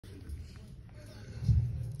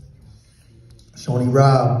Sean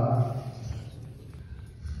Robbins.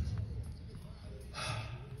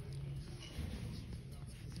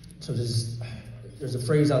 So there's a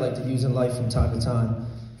phrase I like to use in life from time to time.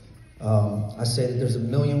 I say that there's a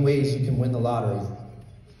million ways you can win the lottery.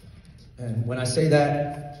 And when I say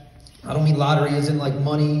that, I don't mean lottery as in like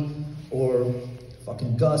money or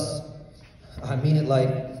fucking Gus. I mean it like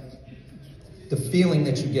the feeling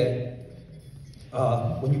that you get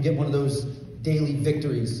when you get one of those daily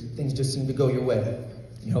victories. Things just seem to go your way.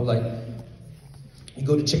 You know, like you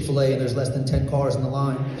go to Chick-fil-A and there's less than 10 cars in the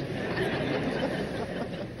line.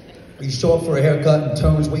 Or you show up for a haircut and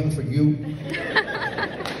Tone's waiting for you.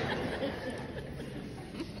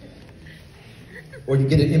 Or you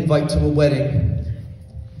get an invite to a wedding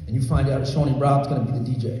and you find out Sean Robbins is going to be the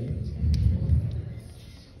DJ.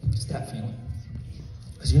 It's that feeling.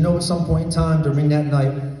 Because you know at some point in time during that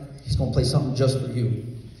night, he's going to play something just for you.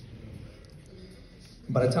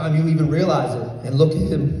 By the time you even realize it and look at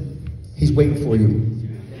him, he's waiting for you.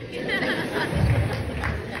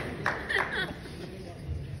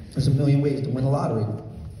 There's a million ways to win the lottery.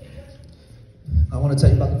 I want to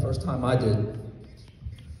tell you about the first time I did.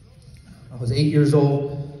 I was 8 years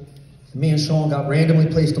old. And me and Sean got randomly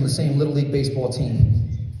placed on the same Little League baseball team.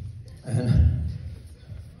 And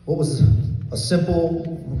what was a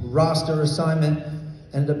simple roster assignment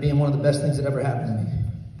ended up being one of the best things that ever happened to me.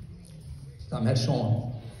 I met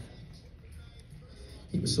Sean.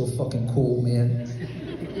 He was so fucking cool, man.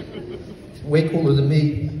 Way cooler than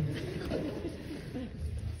me.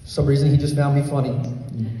 For some reason, he just found me funny.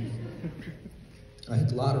 I hit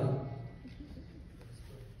the lottery.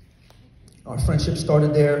 Our friendship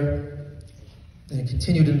started there, and it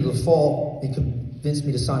continued into the fall. He convinced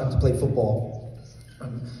me to sign up to play football.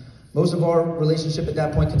 Most of our relationship at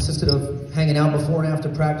that point consisted of hanging out before and after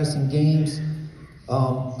practice and games.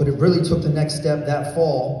 But it really took the next step that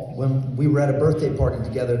fall when we were at a birthday party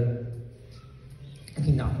together and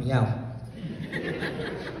he knocked me out.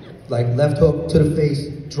 Like left hook to the face,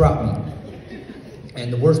 dropped me.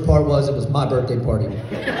 And the worst part was it was my birthday party.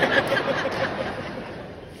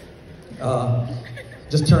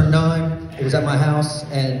 Just turned 9, it was at my house,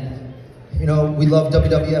 and you know, we loved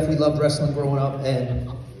WWF, we loved wrestling growing up, and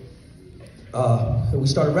we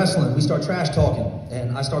started wrestling, we started trash talking,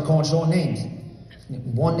 and I started calling Sean names.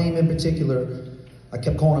 One name in particular, I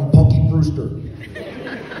kept calling him Punky Brewster.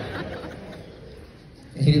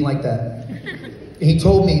 And he didn't like that. And he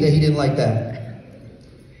told me that he didn't like that.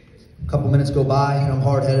 A couple minutes go by, and I'm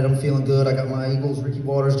hard-headed, I'm feeling good, I got my Eagles, Ricky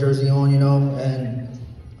Waters jersey on, you know, and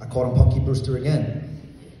I called him Punky Brewster again.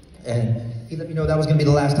 And he let me know that was gonna be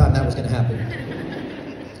the last time that was gonna happen.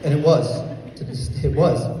 And it was. It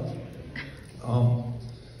was.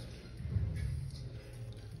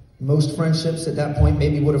 Most friendships at that point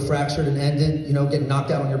maybe would have fractured and ended. You know, getting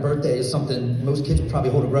knocked out on your birthday is something most kids would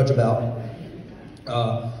probably hold a grudge about.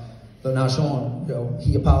 But now Sean, you know,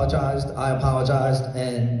 he apologized, I apologized,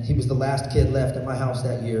 and he was the last kid left at my house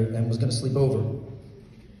that year and was gonna sleep over.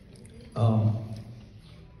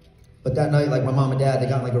 But that night, like my mom and dad, they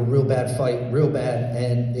got in like a real bad fight, real bad,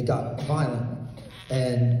 and it got violent.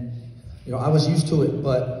 And, you know, I was used to it,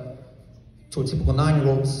 but to a typical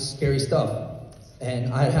 9-year-old, it's scary stuff.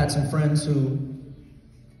 And I had had some friends who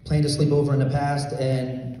planned to sleep over in the past,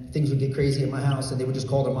 and things would get crazy at my house, and they would just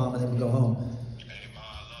call their mom and they would go home.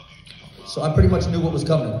 So I pretty much knew what was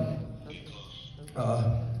coming.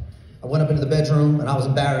 I went up into the bedroom, and I was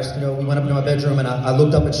embarrassed. You know, we went up into my bedroom, and I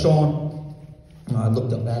looked up at Sean. I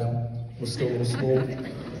looked up at him. Was still a little slow.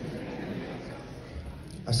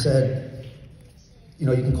 I said, you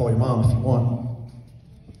know, you can call your mom if you want.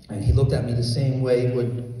 And he looked at me the same way he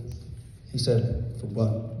would. He said, for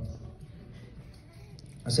what?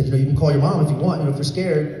 I said, you know, you can call your mom if you want. You know, if you're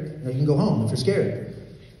scared, you know, you can go home if you're scared.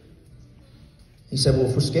 He said, well,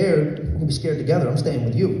 if we're scared, we're gonna be scared together. I'm staying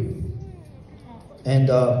with you.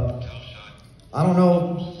 And I don't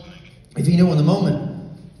know if he knew in the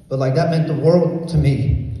moment, but like that meant the world to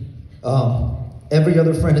me. Every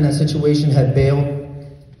other friend in that situation had bailed,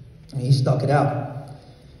 and he stuck it out.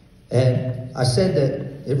 And I said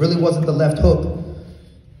that it really wasn't the left hook,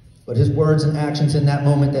 but his words and actions in that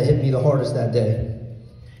moment that hit me the hardest that day.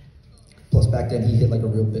 Plus back then he hit like a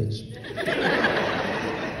real bitch.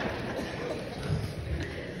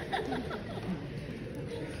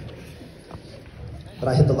 But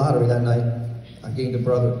I hit the lottery that night. I gained a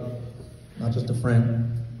brother, not just a friend.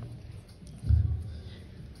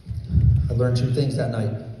 I learned 2 things that night.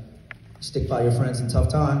 You stick by your friends in tough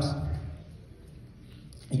times.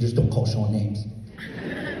 You just don't call Sean names.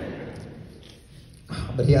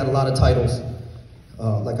 But he had a lot of titles.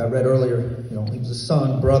 Like I read earlier, you know, he was a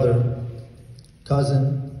son, brother,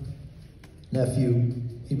 cousin, nephew.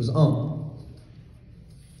 He was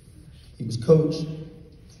He was coach.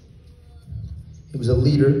 He was a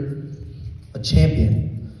leader, a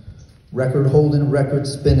champion, record holding, record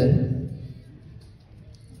spinning.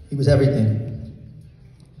 He was everything.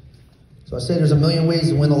 So I say there's a million ways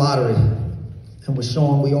to win the lottery. And with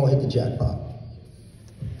Sean, we all hit the jackpot.